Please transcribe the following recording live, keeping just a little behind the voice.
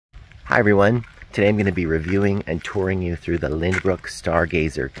Hi everyone, today I'm going to be reviewing and touring you through the Lindbrook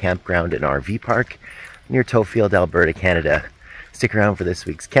Stargazer Campground and RV Park near Tofield, Alberta, Canada. Stick around for this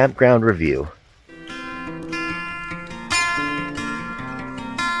week's campground review.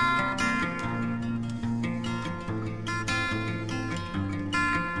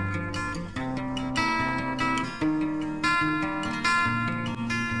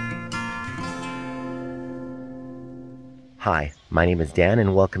 Hi, my name is Dan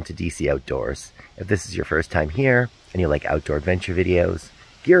and welcome to DC Outdoors. If this is your first time here and you like outdoor adventure videos,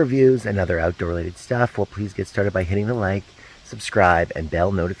 gear reviews, and other outdoor related stuff, well, please get started by hitting the like, subscribe, and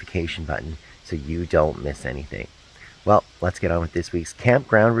bell notification button so you don't miss anything. Well, let's get on with this week's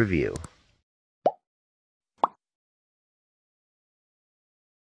campground review.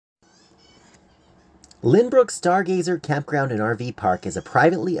 Lindbrook Stargazer Campground and RV Park is a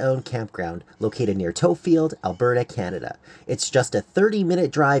privately owned campground located near Tofield, Alberta, Canada. It's just a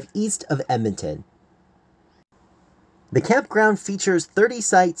 30-minute drive east of Edmonton. The campground features 30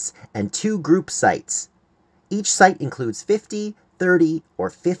 sites and 2 group sites. Each site includes 50, 30,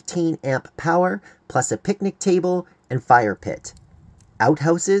 or 15 amp power, plus a picnic table and fire pit.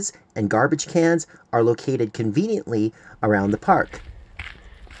 Outhouses and garbage cans are located conveniently around the park.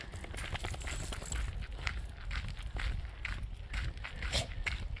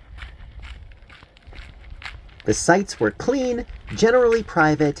 The sites were clean, generally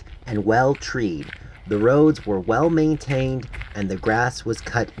private, and well treed. The roads were well maintained, and the grass was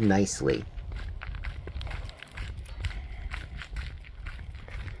cut nicely.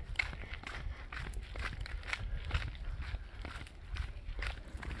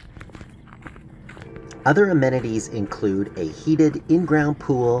 Other amenities include a heated in-ground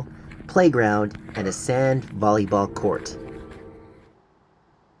pool, playground, and a sand volleyball court.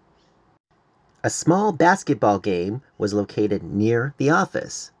 A small basketball game was located near the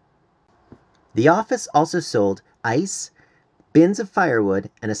office. The office also sold ice, bins of firewood,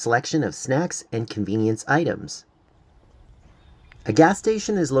 and a selection of snacks and convenience items. A gas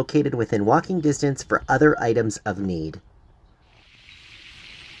station is located within walking distance for other items of need.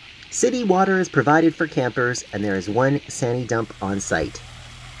 City water is provided for campers, and there is one sani-dump on site.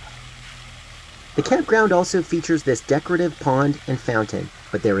 The campground also features this decorative pond and fountain,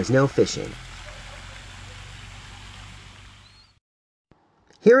 but there is no fishing.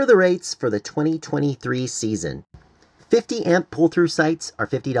 Here are the rates for the 2023 season. 50 amp pull-through sites are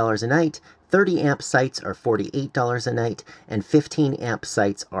 $50 a night, 30 amp sites are $48 a night, and 15 amp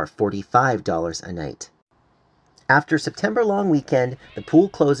sites are $45 a night. After September long weekend, the pool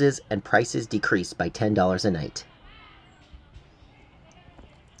closes and prices decrease by $10 a night.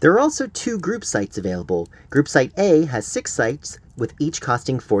 There are also 2 group sites available. Group Site A has 6 sites, with each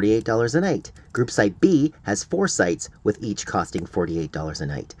costing $48 a night. Group Site B has 4 sites, with each costing $48 a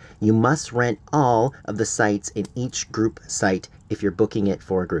night. You must rent all of the sites in each group site if you're booking it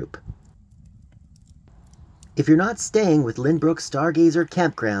for a group. If you're not staying with Lindbrook Stargazer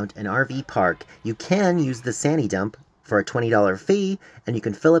Campground and RV Park, you can use the sani-dump for a $20 fee, and you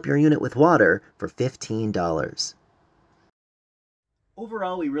can fill up your unit with water for $15.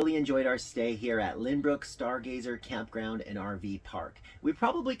 Overall, we really enjoyed our stay here at Lindbrook Stargazer Campground and RV Park. We'd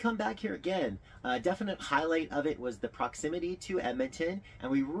probably come back here again. A definite highlight of it was the proximity to Edmonton,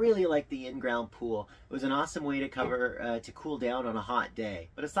 and we really liked the in-ground pool. It was an awesome way to to cool down on a hot day.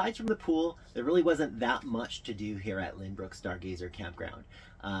 But aside from the pool, there really wasn't that much to do here at Lindbrook Stargazer Campground.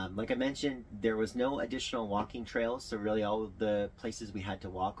 Like I mentioned, there was no additional walking trails, so really all of the places we had to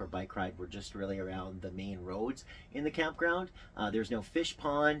walk or bike ride were just really around the main roads in the campground. There's no fish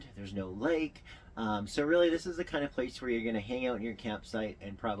pond, there's no lake, so really this is the kind of place where you're going to hang out in your campsite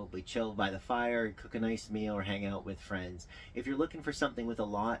and probably chill by the fire, cook a nice meal, or hang out with friends. If you're looking for something with a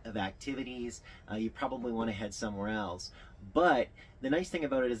lot of activities, you probably want to head somewhere else. But the nice thing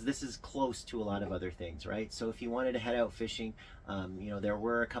about it is this is close to a lot of other things, right? So if you wanted to head out fishing, there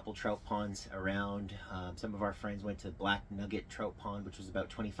were a couple trout ponds around. Some of our friends went to Black Nugget Trout Pond, which was about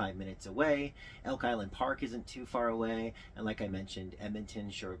 25 minutes away. Elk Island Park isn't too far away. And like I mentioned,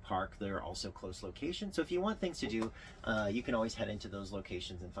 Edmonton, Sherwood Park, they're also close locations. So if you want things to do, you can always head into those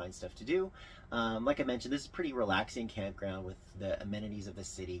locations and find stuff to do. Like I mentioned, this is a pretty relaxing campground with the amenities of the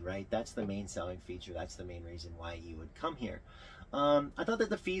city, right? That's the main selling feature. That's the main reason why you would come here. I thought that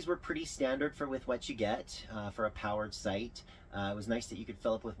the fees were pretty standard with what you get for a powered site. It was nice that you could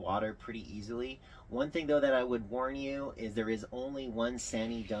fill up with water pretty easily. One thing though that I would warn you is there is only one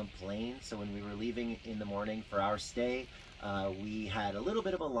sani-dump lane. So when we were leaving in the morning for our stay, we had a little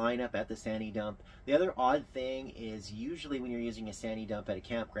bit of a lineup at the sani-dump. The other odd thing is usually when you're using a sani-dump at a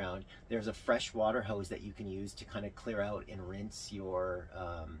campground, there's a fresh water hose that you can use to kind of clear out and rinse your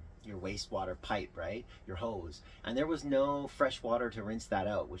your wastewater pipe, right? Your hose. And there was no fresh water to rinse that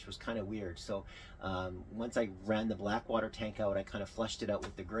out, which was kind of weird. So once I ran the black water tank out, I kind of flushed it out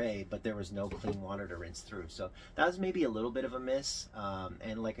with the gray, but there was no clean water to rinse through. So that was maybe a little bit of a miss.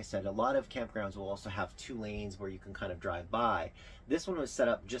 And like I said, a lot of campgrounds will also have 2 lanes where you can kind of drive by. This one was set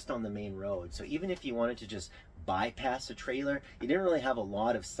up just on the main road. So even if you wanted to just bypass a trailer, you didn't really have a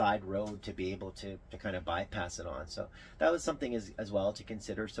lot of side road to be able to kind of bypass it on. So that was something as well to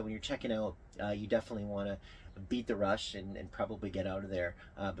consider. So when you're checking out, you definitely want to beat the rush and probably get out of there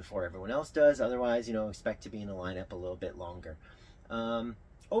before everyone else does. Otherwise, you know, expect to be in a lineup a little bit longer.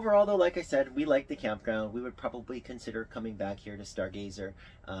 Overall, though, like I said, we like the campground. We would probably consider coming back here to Stargazer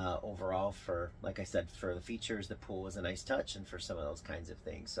overall for, like I said, for the features. The pool was a nice touch, and for some of those kinds of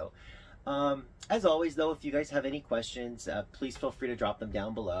things. So as always, though, if you guys have any questions, please feel free to drop them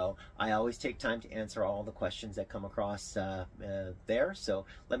down below. I always take time to answer all the questions that come across there. So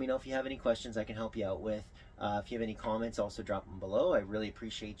let me know if you have any questions I can help you out with. If you have any comments, also drop them below. I really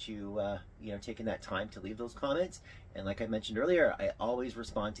appreciate you, you know, taking that time to leave those comments. And like I mentioned earlier, I always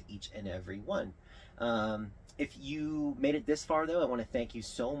respond to each and every one. If you made it this far, though, I want to thank you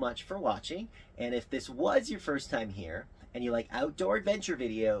so much for watching. And if this was your first time here and you like outdoor adventure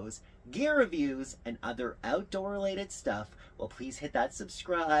videos, gear reviews, and other outdoor related stuff, well, please hit that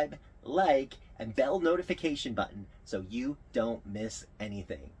subscribe, like, and bell notification button so you don't miss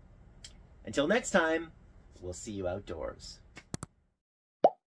anything. Until next time, we'll see you outdoors.